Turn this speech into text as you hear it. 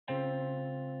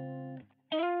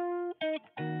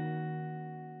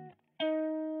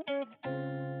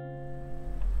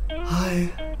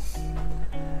Hi,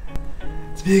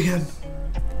 it's me again.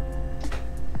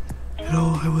 You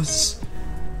know, I was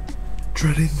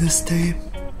dreading this day.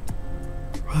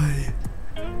 I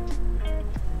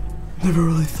never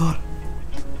really thought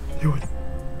it would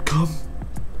come,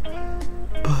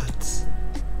 but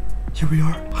here we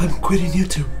are. I'm quitting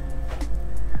YouTube.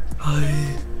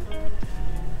 I'm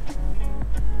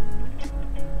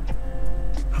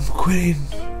quitting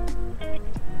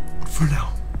for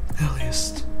now, at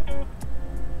least.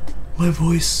 My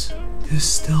voice is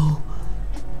still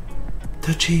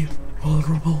touchy,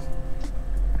 vulnerable,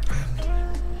 and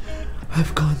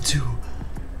I've gone to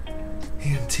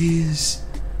EMTs,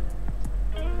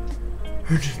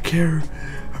 urgent care,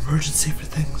 emergency for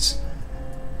things,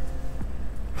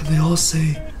 and they all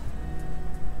say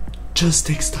just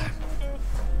takes time.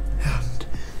 And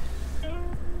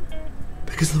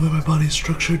because of the way my body is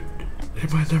structured,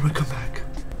 it might never come back.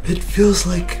 It feels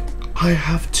like I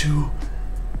have to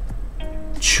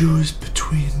choose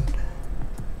between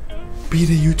being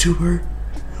a YouTuber,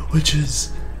 which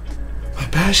is my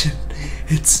passion.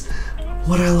 It's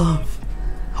what I love.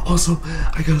 Also,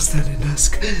 I got a standing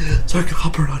desk so I can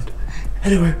hop around.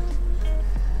 Anyway,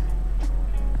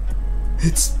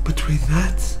 it's between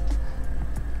that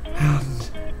and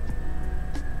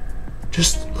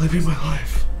just living my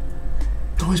life.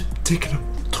 It's always taking a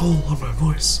toll on my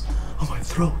voice, on my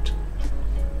throat.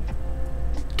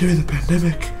 During the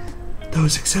pandemic, that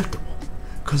was acceptable,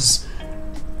 because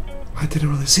I didn't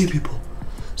really see people,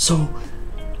 so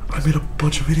I made a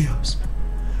bunch of videos.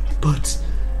 But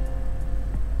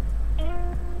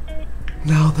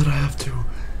now that I have to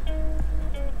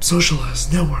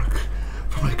socialize, network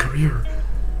for my career,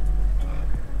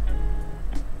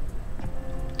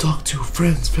 talk to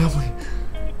friends, family,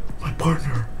 my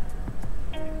partner,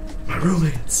 my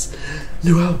roommates,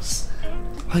 new house,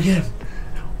 again,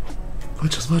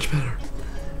 which is much better.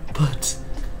 But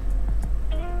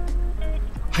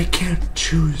I can't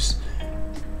choose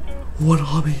one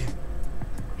hobby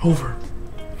over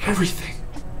everything.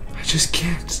 I just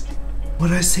can't.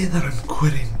 When I say that I'm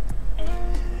quitting,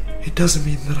 it doesn't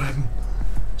mean that I'm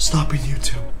stopping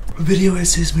YouTube. Video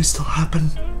essays may still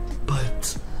happen,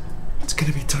 but it's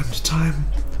gonna be time to time,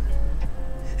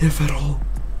 if at all,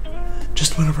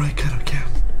 just whenever I kind of can.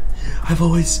 I've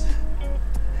always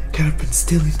kind of been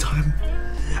stealing time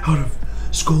out of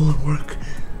school and work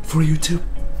for YouTube,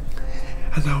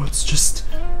 and now it's just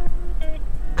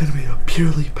gonna be a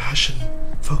purely passion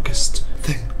focused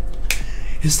thing.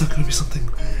 It's not gonna be something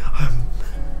I'm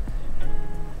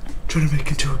trying to make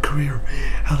into a career,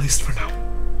 at least for now.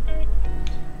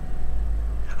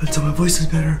 Until my voice is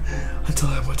better, until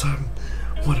I have more time,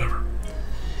 whatever.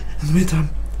 In the meantime,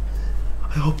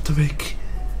 I hope to make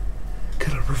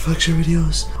kind of reflection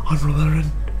videos on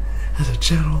Relarin as a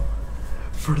channel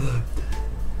for the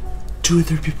 2 or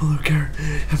 3 people who care,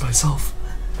 and myself.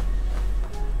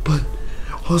 But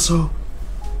also,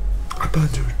 I plan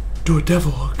to do a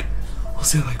devlog. We'll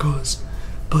see how that goes.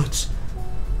 But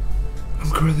I'm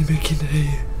currently making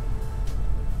a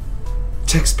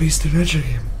text-based adventure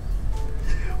game,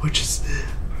 which is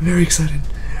very exciting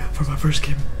for my first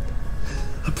game.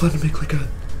 I plan to make like a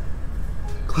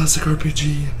classic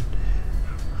RPG and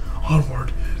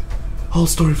onward, all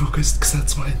story focused, because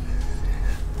that's my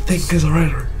thing as a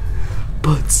writer.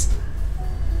 But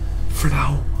for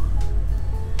now,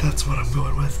 that's what I'm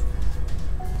going with.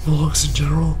 Vlogs in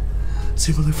general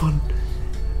seem really fun.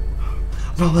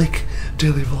 Not like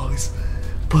daily vlogs,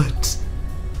 but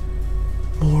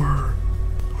more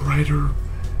writer,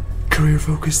 career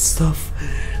focused stuff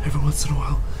every once in a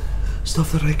while.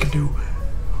 Stuff that I can do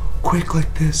quick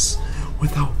like this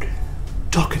without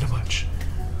talking too much.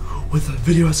 With a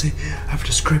video essay, I have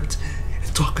to script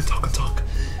and talk and talk and talk,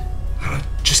 and I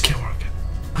just can't work it.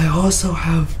 I also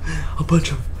have a bunch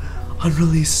of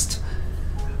unreleased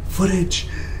footage,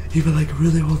 even like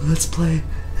really old Let's Play,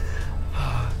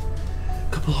 a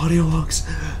couple audio logs,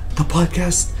 the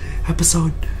podcast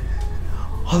episode,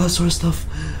 all that sort of stuff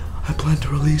I plan to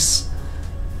release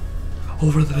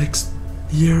over the next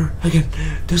year. Again,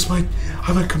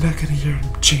 I might come back in a year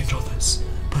and change all this,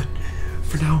 but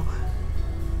for now,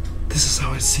 this is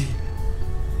how I see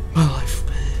my life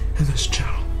in this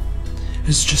channel.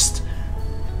 It's just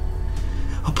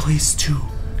a place to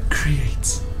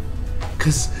create,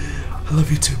 because I love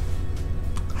YouTube.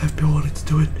 I've been wanting to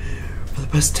do it for the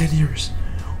past 10 years,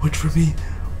 which for me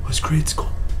was grade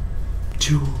school.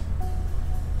 To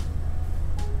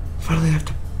finally have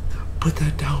to put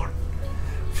that down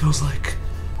feels like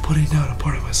putting down a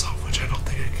part of myself, which I don't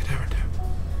think I could ever do.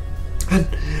 And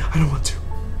I don't want to.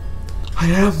 I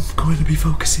am going to be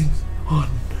focusing on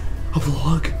a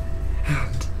vlog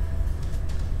and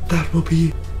that will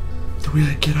be the way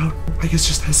I get out. I guess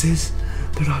just essays.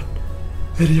 They're not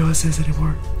video essays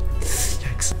anymore.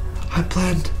 Yikes.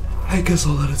 I guess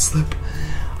I'll let it slip.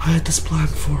 I had this plan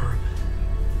for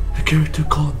a character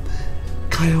called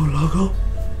Kaio Logo.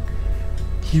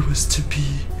 He was to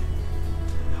be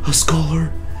a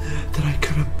scholar that I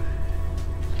could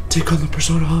take on the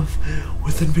persona of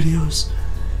within videos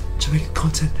to make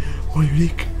content more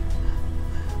unique.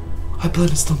 I plan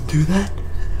to still do that,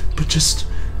 but just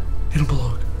in a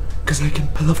blog, because I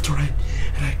love to write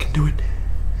and I can do it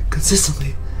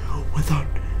consistently without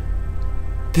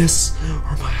this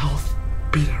or my health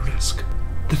being at risk.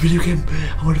 The video game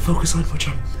I want to focus on, which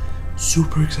I'm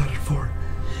super excited for,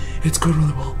 it's going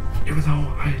really well, even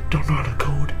though I don't know how to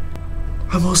code.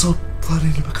 I'm also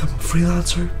planning to become a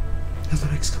freelancer in the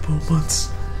next couple of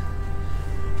months.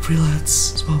 Freelance,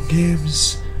 small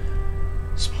games,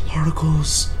 small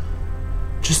articles,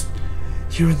 just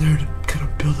here and there to kind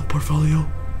of build a portfolio.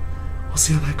 We'll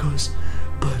see how that goes,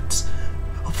 but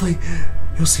hopefully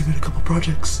you'll see me in a couple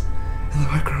projects in the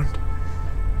background.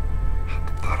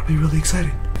 That'll be really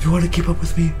exciting. If you want to keep up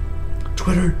with me,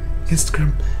 Twitter,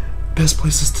 Instagram, best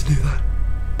places to do that.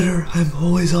 Twitter, I'm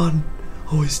always on,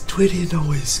 always tweeting,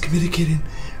 always communicating.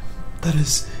 That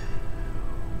is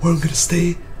where I'm gonna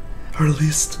stay, or at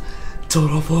least until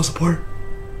it all falls apart.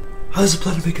 I also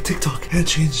plan to make a TikTok and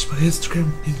change my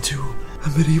Instagram into a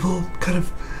medieval kind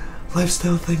of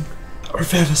lifestyle thing, or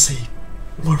fantasy,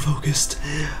 more focused.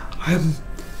 I'm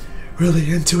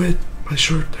really into it, my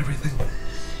shirt, everything.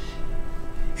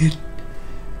 It's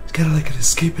kind of like an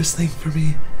escapist thing for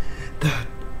me that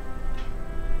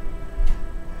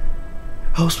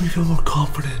helps me feel more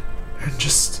confident and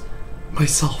just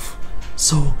myself.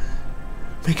 So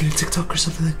making a TikTok or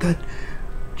something like that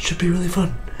should be really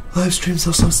fun. Live streams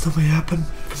also still may happen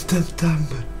from time to time,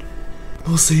 but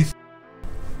we'll see.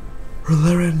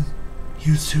 Relarin,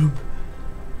 YouTube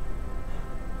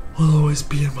will always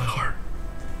be in my heart.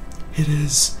 It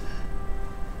is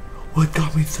what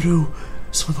got me through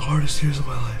some of the hardest years of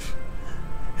my life,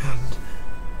 and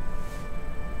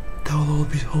that will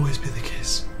always be the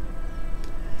case.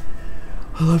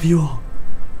 I love you all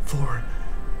for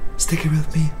sticking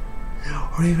with me,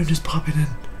 or even just popping in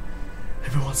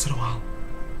every once in a while.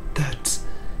 That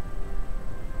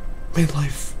made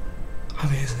life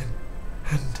amazing,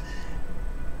 and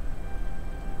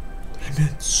it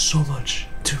meant so much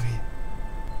to me.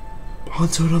 On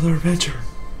to another adventure,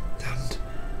 and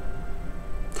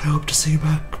I hope to see you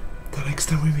back the next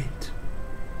time we meet.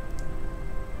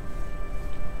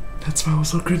 That smile was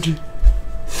so cringy.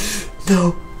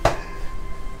 No.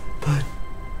 But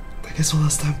I guess one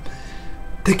last time,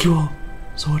 thank you all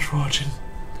so much for watching.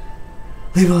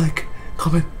 Leave a like,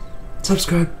 comment,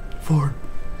 subscribe for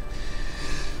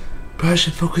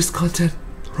passion-focused content,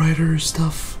 writer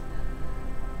stuff.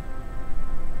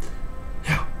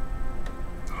 Yeah,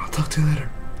 I'll talk to you later.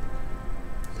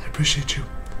 I appreciate you.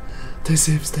 Stay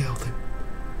safe, stay healthy.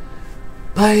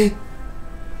 Bye!